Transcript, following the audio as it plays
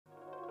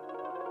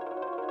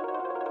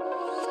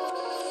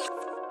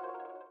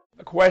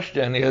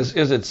question is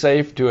it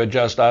safe to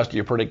adjust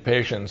osteoporotic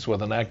patients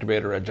with an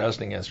activator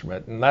adjusting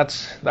instrument? And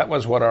that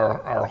was what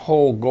our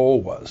whole goal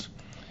was.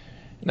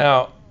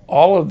 Now,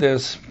 all of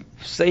this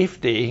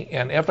safety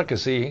and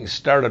efficacy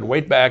started way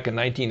back in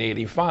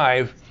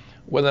 1985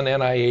 with an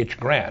NIH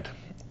grant.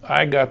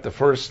 I got the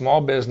first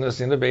small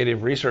business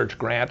innovative research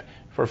grant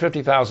for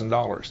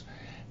 $50,000.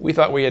 We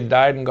thought we had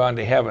died and gone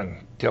to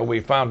heaven till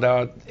we found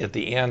out at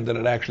the end that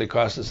it actually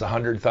cost us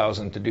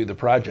 $100,000 to do the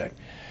project.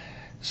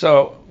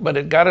 But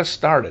it got us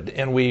started,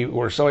 and we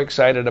were so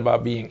excited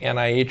about being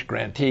NIH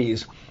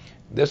grantees.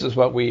 This is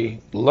what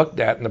we looked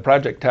at, and the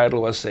project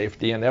title was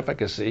Safety and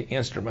Efficacy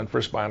Instrument for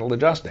Spinal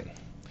Adjusting.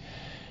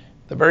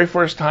 The very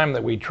first time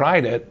that we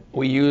tried it,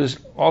 we used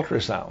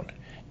ultrasound.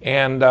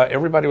 And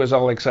everybody was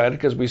all excited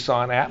because we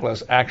saw an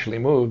atlas actually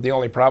move. The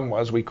only problem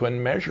was we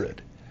couldn't measure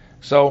it.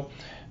 So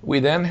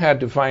we then had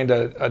to find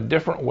a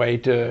different way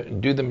to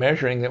do the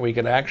measuring that we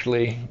could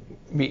actually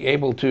be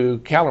able to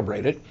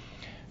calibrate it.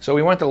 So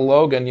we went to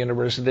Logan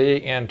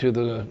University and to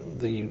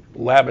the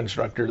lab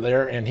instructor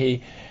there, and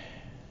he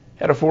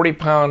had a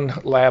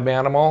 40-pound lab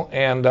animal,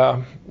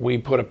 and we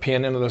put a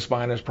pin into the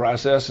spinous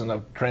process and a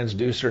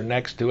transducer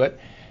next to it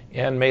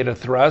and made a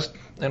thrust,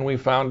 and we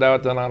found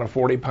out that on a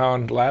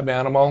 40-pound lab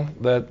animal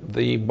that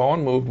the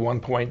bone moved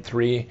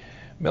 1.3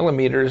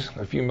 millimeters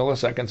a few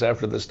milliseconds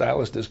after the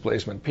stylus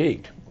displacement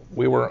peaked.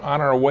 We were on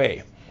our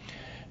way.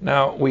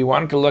 Now, we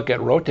wanted to look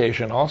at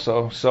rotation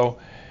also, so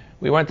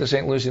we went to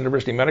St. Louis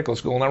University Medical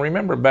School. Now,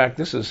 remember back,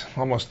 this is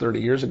almost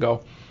 30 years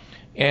ago,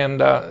 and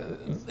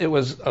it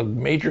was a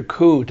major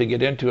coup to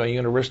get into a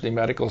university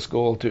medical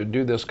school to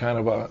do this kind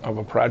of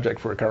a project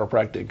for a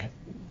chiropractic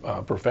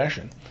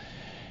profession.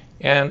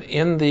 And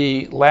in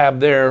the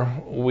lab there,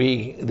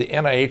 the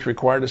NIH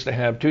required us to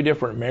have two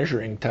different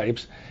measuring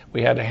types.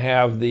 We had to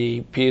have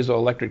the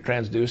piezoelectric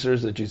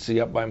transducers that you see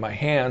up by my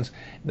hands,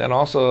 then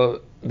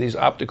also these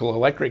optical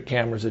electric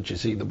cameras that you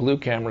see, the blue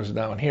cameras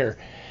down here.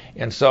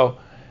 And so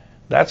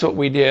that's what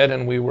we did,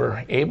 and we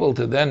were able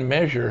to then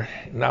measure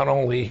not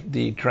only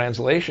the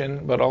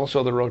translation, but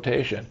also the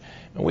rotation.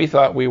 And we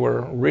thought we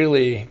were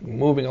really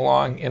moving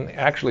along, and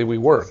actually we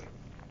were.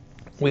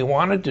 We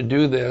wanted to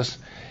do this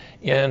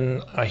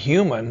in a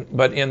human,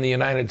 but in the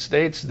United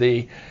States,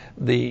 the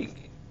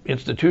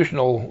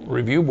institutional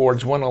review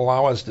boards wouldn't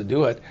allow us to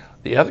do it,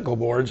 the ethical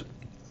boards,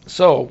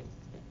 so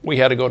we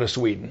had to go to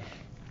Sweden.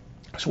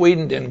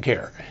 Sweden didn't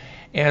care.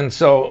 And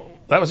so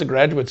that was a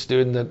graduate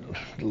student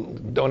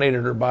that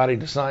donated her body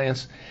to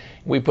science.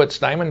 We put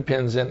Steinman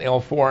pins in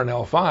L4 and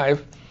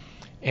L5,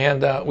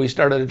 and we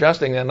started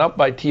adjusting them up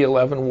by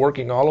T11,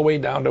 working all the way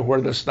down to where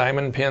the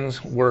Steinman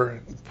pins were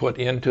put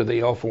into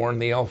the L4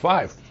 and the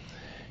L5.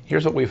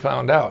 Here's what we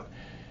found out.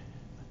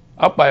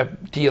 Up by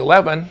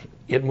T11,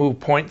 it moved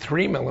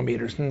 0.3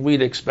 millimeters, and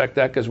we'd expect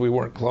that because we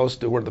weren't close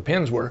to where the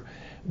pins were.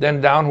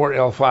 Then down where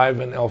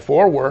L5 and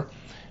L4 were,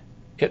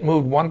 it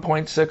moved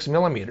 1.6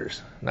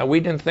 millimeters. Now, we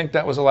didn't think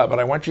that was a lot, but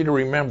I want you to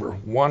remember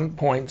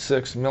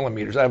 1.6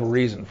 millimeters. I have a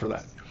reason for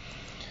that.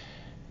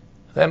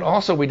 Then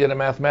also we did a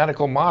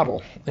mathematical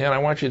model, and I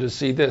want you to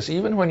see this.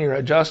 Even when you're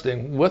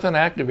adjusting with an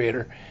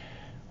activator,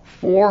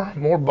 4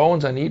 more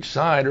bones on each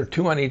side, or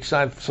 2 on each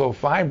side, so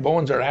 5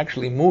 bones are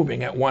actually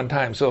moving at one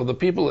time. So the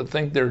people that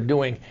think they're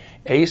doing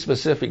a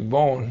specific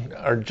bone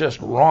are just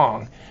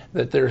wrong,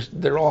 that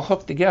they're all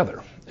hooked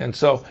together. And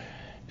so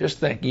just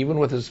think, even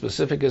with as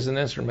specific as an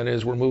instrument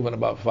is, we're moving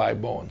about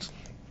 5 bones.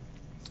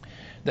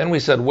 Then we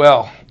said,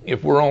 well,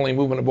 if we're only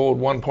moving a bone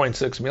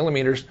 1.6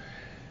 millimeters,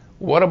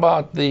 what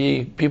about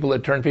the people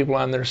that turn people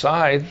on their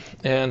side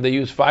and they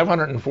use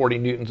 540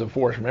 newtons of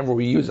force? Remember,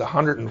 we use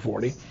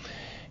 140.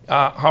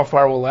 How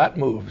far will that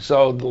move?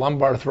 So the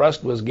lumbar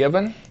thrust was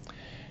given,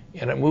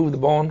 and it moved the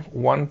bone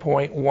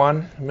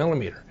 1.1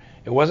 millimeter.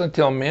 It wasn't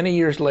until many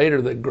years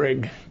later that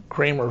Greg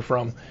Kramer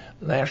from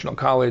National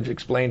College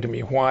explained to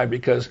me why,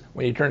 because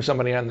when you turn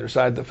somebody on their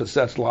side, the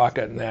facets lock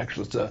it, and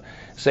actually it's a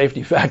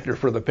safety factor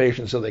for the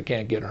patient so they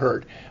can't get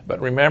hurt.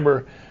 But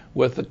remember,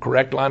 with the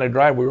correct line of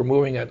drive, we were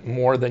moving it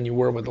more than you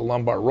were with the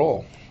lumbar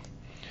roll.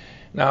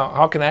 Now,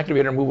 how can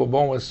activator move a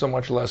bone with so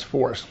much less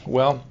force?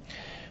 Well,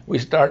 we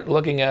start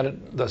looking at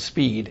it, the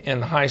speed,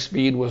 and high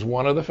speed was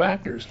one of the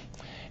factors.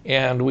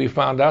 And we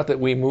found out that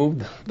we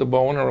moved the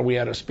bone, or we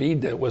had a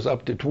speed that was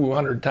up to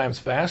 200 times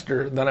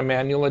faster than a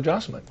manual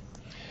adjustment.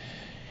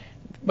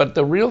 But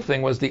the real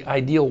thing was the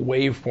ideal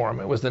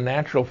waveform. It was the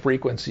natural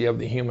frequency of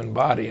the human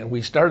body. And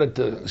we started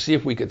to see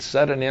if we could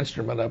set an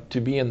instrument up to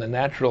be in the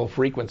natural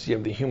frequency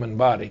of the human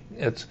body.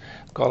 It's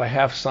called a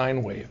half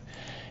sine wave.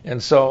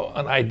 And so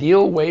an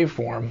ideal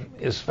waveform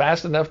is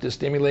fast enough to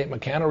stimulate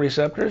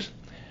mechanoreceptors,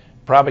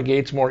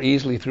 propagates more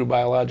easily through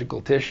biological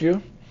tissue,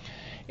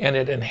 and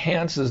it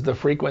enhances the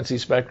frequency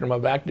spectrum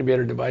of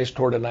activator device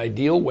toward an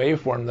ideal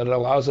waveform that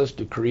allows us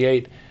to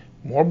create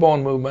more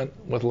bone movement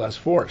with less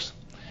force.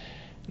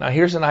 Now,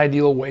 here's an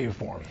ideal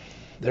waveform.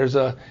 There's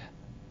a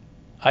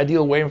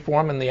ideal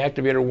waveform, and the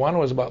Activator 1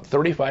 was about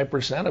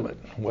 35% of it.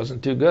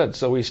 Wasn't too good.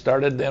 So we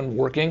started then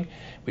working.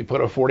 We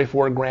put a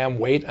 44-gram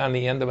weight on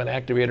the end of an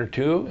Activator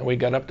 2, and we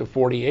got up to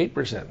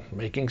 48%,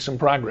 making some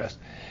progress.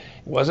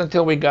 It wasn't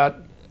until we got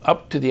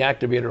up to the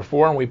Activator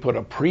 4 and we put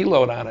a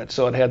preload on it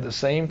so it had the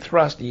same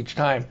thrust each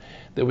time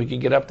that we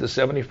could get up to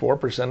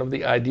 74% of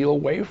the ideal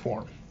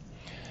waveform.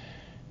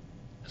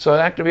 So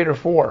Activator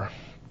 4,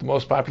 the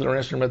most popular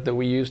instrument that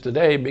we use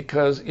today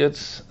because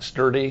it's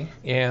sturdy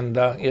and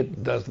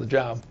it does the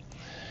job.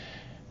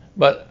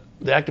 But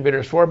the Activator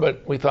is 4,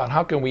 but we thought,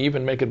 how can we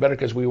even make it better?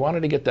 Because we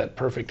wanted to get that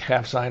perfect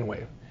half sine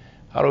wave.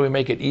 How do we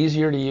make it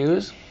easier to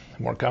use,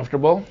 more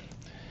comfortable,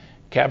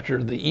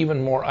 capture the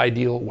even more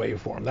ideal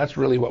waveform? That's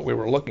really what we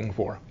were looking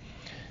for.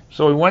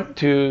 So we went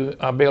to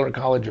Baylor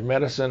College of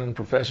Medicine, and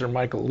Professor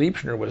Michael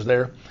Liebschner was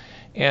there,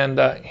 and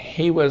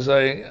he was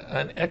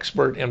an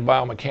expert in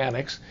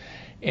biomechanics,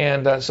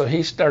 and so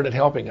he started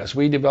helping us.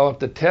 We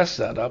developed a test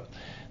setup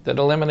that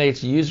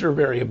eliminates user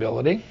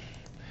variability,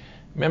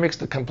 mimics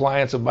the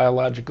compliance of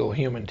biological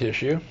human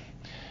tissue,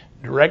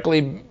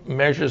 directly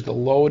measures the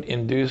load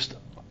induced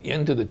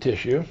into the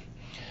tissue,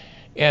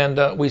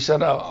 and we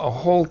set a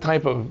whole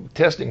type of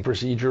testing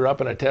procedure up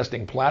in a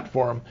testing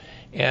platform,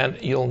 and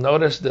you'll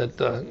notice that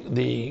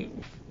the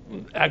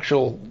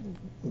actual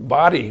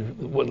body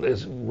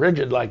is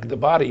rigid like the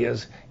body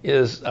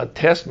is a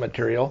test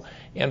material,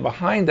 and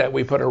behind that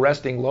we put a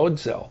resting load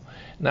cell.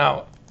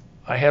 Now,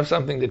 I have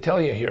something to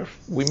tell you here.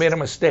 We made a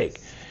mistake.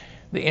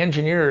 The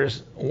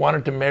engineers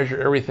wanted to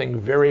measure everything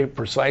very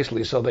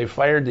precisely, so they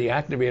fired the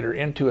Activator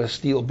into a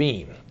steel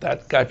beam.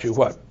 That got you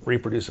what?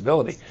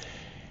 Reproducibility.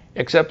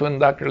 Except when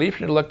Dr.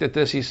 Liebschner looked at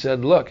this, he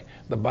said, look,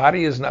 the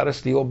body is not a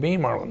steel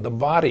beam, Marlon. The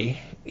body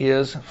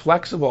is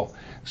flexible.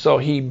 So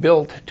he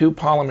built 2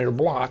 polymer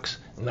blocks,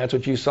 and that's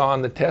what you saw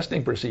in the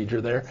testing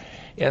procedure there.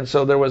 And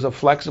so there was a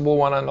flexible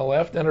one on the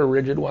left and a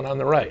rigid one on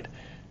the right.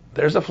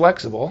 There's a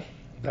flexible.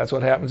 That's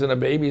what happens in a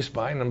baby's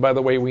spine. And by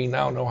the way, we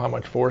now know how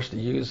much force to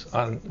use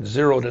on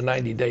 0 to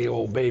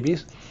 90-day-old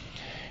babies.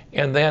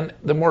 And then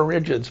the more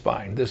rigid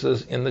spine. This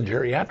is in the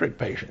geriatric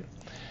patient.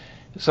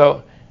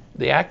 So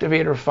the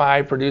Activator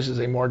 5 produces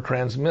a more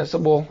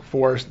transmissible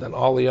force than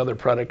all the other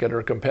predicate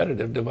or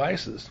competitive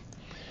devices.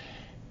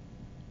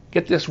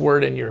 Get this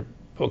word in your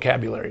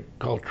vocabulary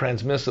called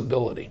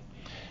transmissibility.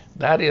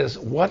 That is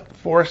what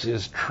force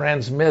is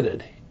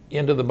transmitted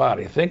into the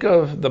body. Think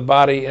of the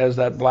body as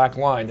that black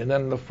line, and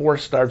then the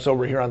force starts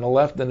over here on the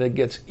left and it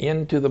gets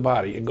into the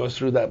body. It goes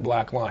through that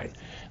black line.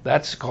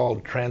 That's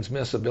called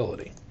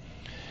transmissibility.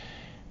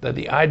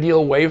 The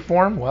ideal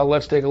waveform, well,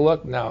 let's take a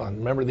look now.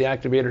 Remember the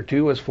Activator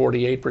 2 was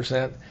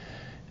 48%.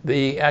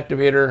 The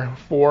Activator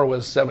 4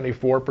 was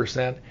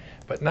 74%.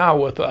 But now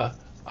with a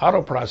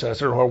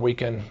autoprocessor where we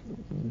can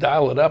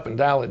dial it up and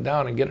dial it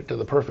down and get it to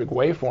the perfect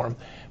waveform,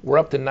 we're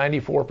up to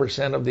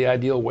 94% of the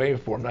ideal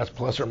waveform. That's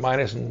plus or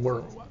minus, and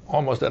we're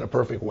almost at a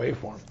perfect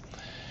waveform.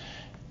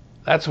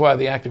 That's why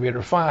the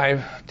Activator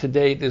 5 to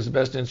date is the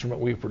best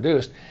instrument we've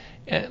produced.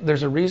 And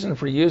there's a reason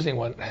for using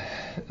one.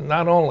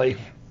 Not only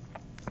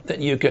that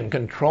you can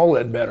control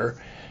it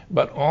better,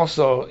 but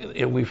also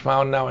we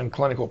found now in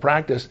clinical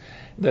practice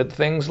that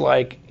things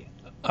like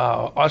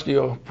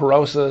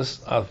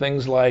osteoporosis,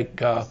 things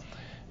like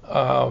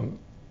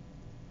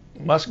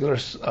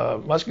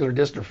muscular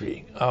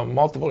dystrophy,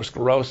 multiple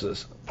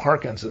sclerosis,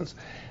 Parkinson's,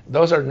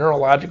 those are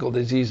neurological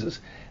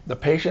diseases. The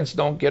patients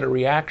don't get a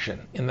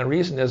reaction, and the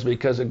reason is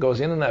because it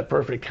goes in that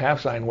perfect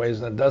half sine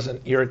waves and it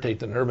doesn't irritate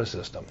the nervous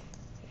system.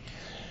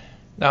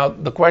 Now,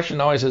 the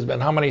question always has been,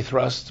 how many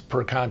thrusts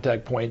per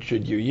contact point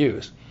should you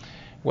use?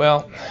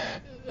 Well,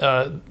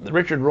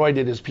 Richard Roy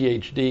did his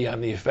PhD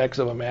on the effects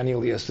of a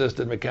manually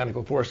assisted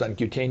mechanical force on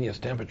cutaneous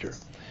temperature.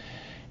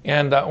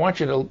 And I want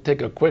you to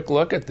take a quick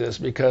look at this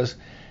because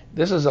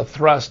this is a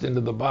thrust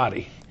into the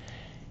body.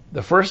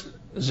 The first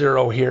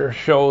 0 here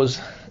shows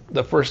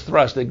the first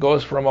thrust. It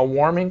goes from a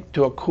warming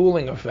to a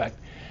cooling effect.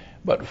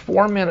 But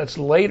 4 minutes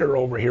later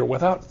over here,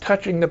 without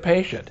touching the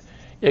patient,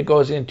 it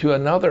goes into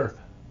another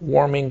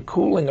warming,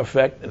 cooling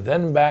effect,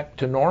 then back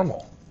to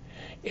normal.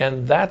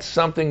 And that's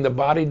something the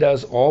body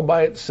does all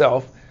by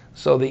itself.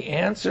 So the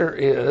answer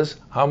is,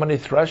 how many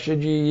thrusts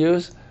should you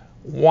use?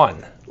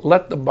 1.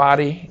 Let the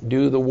body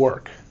do the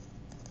work.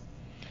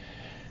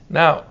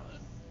 Now,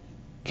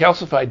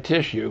 Calcified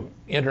Tissue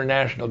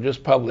International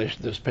just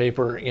published this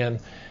paper in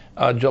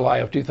July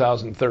of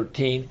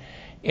 2013,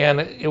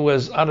 and it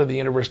was out of the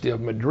University of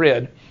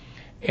Madrid.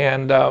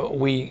 And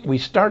we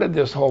started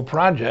this whole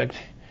project.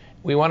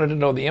 We wanted to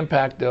know the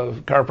impact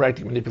of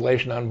chiropractic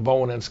manipulation on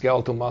bone and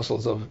skeletal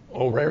muscles of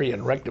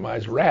ovarian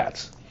rectumized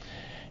rats.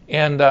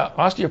 And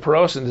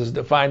osteoporosis is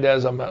defined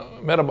as a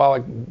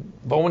metabolic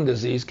bone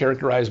disease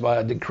characterized by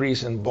a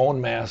decrease in bone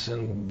mass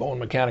and bone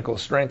mechanical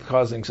strength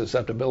causing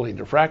susceptibility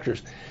to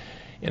fractures.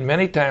 And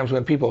many times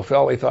when people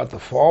fell, they thought the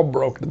fall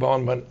broke the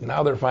bone, but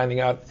now they're finding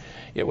out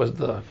it was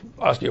the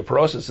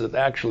osteoporosis that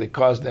actually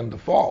caused them to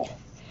fall.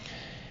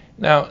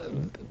 Now,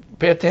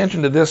 pay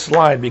attention to this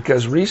slide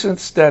because recent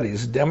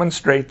studies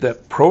demonstrate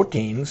that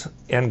proteins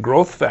and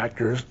growth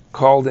factors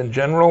called in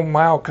general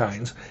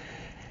myokines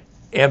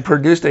and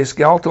produced a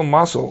skeletal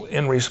muscle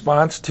in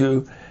response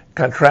to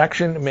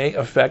contraction may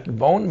affect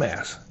bone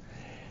mass.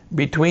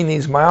 between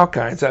these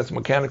myokines, that's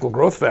mechanical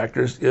growth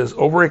factors, is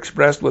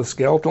overexpressed with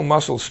skeletal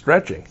muscle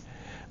stretching.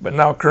 But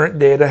now current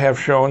data have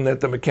shown that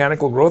the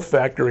mechanical growth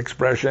factor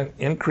expression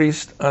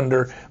increased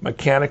under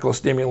mechanical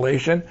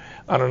stimulation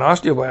on an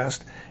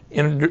osteoblast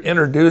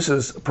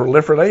introduces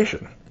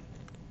proliferation.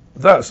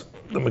 Thus,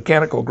 the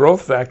mechanical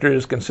growth factor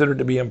is considered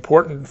to be an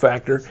important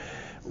factor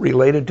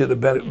related to the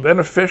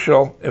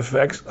beneficial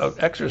effects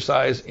of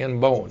exercise in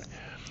bone.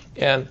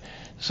 And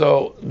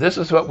so this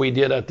is what we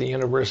did at the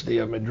University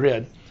of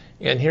Madrid.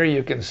 And here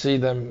you can see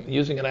them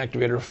using an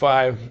Activator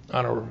 5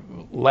 on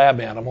a lab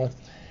animal.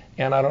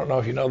 And I don't know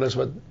if you know this,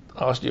 but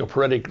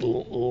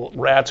osteoporotic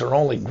rats are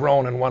only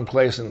grown in one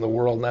place in the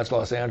world, and that's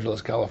Los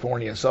Angeles,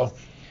 California. So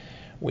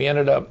we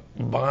ended up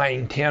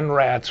buying 10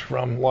 rats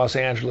from Los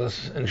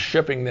Angeles and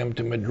shipping them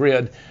to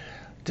Madrid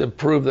to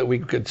prove that we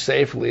could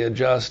safely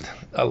adjust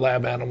a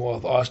lab animal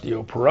with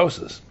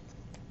osteoporosis.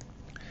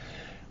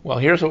 Well,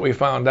 here's what we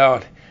found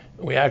out.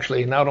 We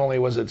actually, not only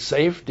was it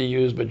safe to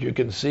use, but you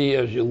can see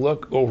as you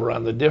look over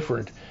on the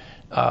different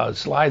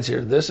slides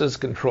here, this is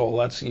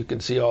control. You can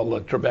see all the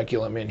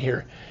trabeculum in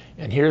here.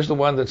 And here's the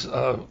one that's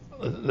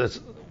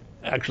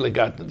actually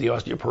got the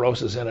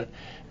osteoporosis in it.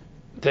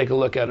 Take a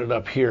look at it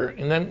up here,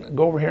 and then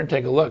go over here and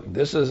take a look.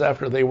 This is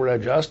after they were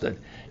adjusted,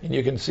 and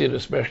you can see it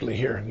especially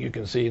here. You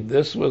can see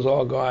this was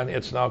all gone.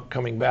 It's now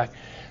coming back.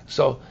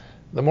 So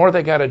the more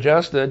they got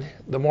adjusted,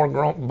 the more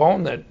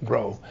bone that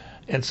grow.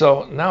 And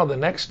so now the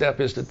next step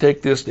is to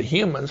take this to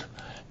humans,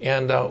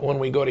 and when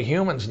we go to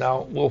humans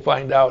now, we'll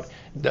find out,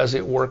 does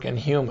it work in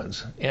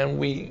humans? And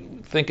we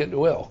think it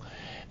will.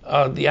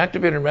 The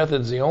Activator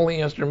Method is the only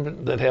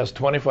instrument that has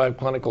 25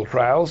 clinical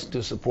trials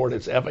to support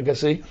its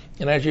efficacy.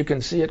 And as you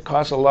can see, it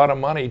costs a lot of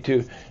money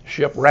to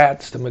ship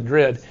rats to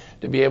Madrid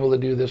to be able to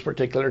do this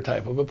particular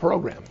type of a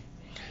program.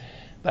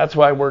 That's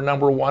why we're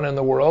 #1 in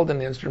the world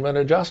in instrument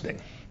adjusting.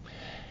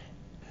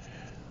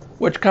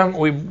 Which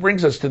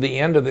brings us to the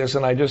end of this,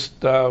 and I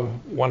just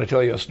want to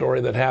tell you a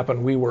story that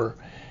happened. We were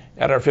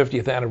at our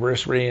 50th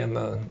anniversary, and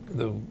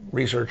the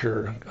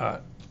researcher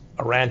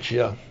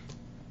Arantia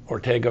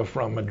Ortega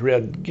from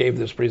Madrid gave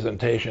this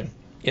presentation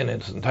in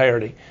its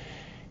entirety.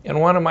 And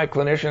one of my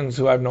clinicians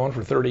who I've known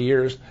for 30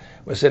 years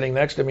was sitting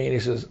next to me, and he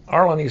says,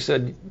 Arlen, he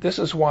said, this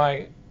is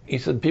why, he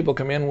said, people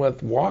come in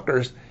with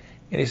walkers,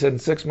 and he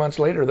said 6 months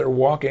later they're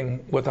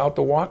walking without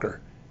the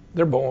walker.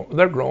 They're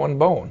growing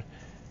bone.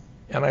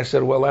 And I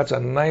said, well, that's a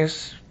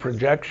nice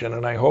projection,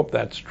 and I hope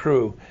that's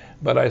true.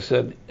 But I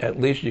said, at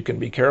least you can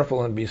be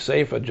careful and be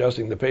safe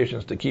adjusting the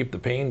patients to keep the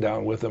pain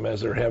down with them as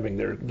they're having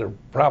their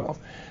problem.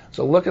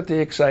 So look at the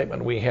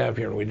excitement we have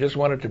here. We just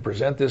wanted to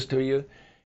present this to you.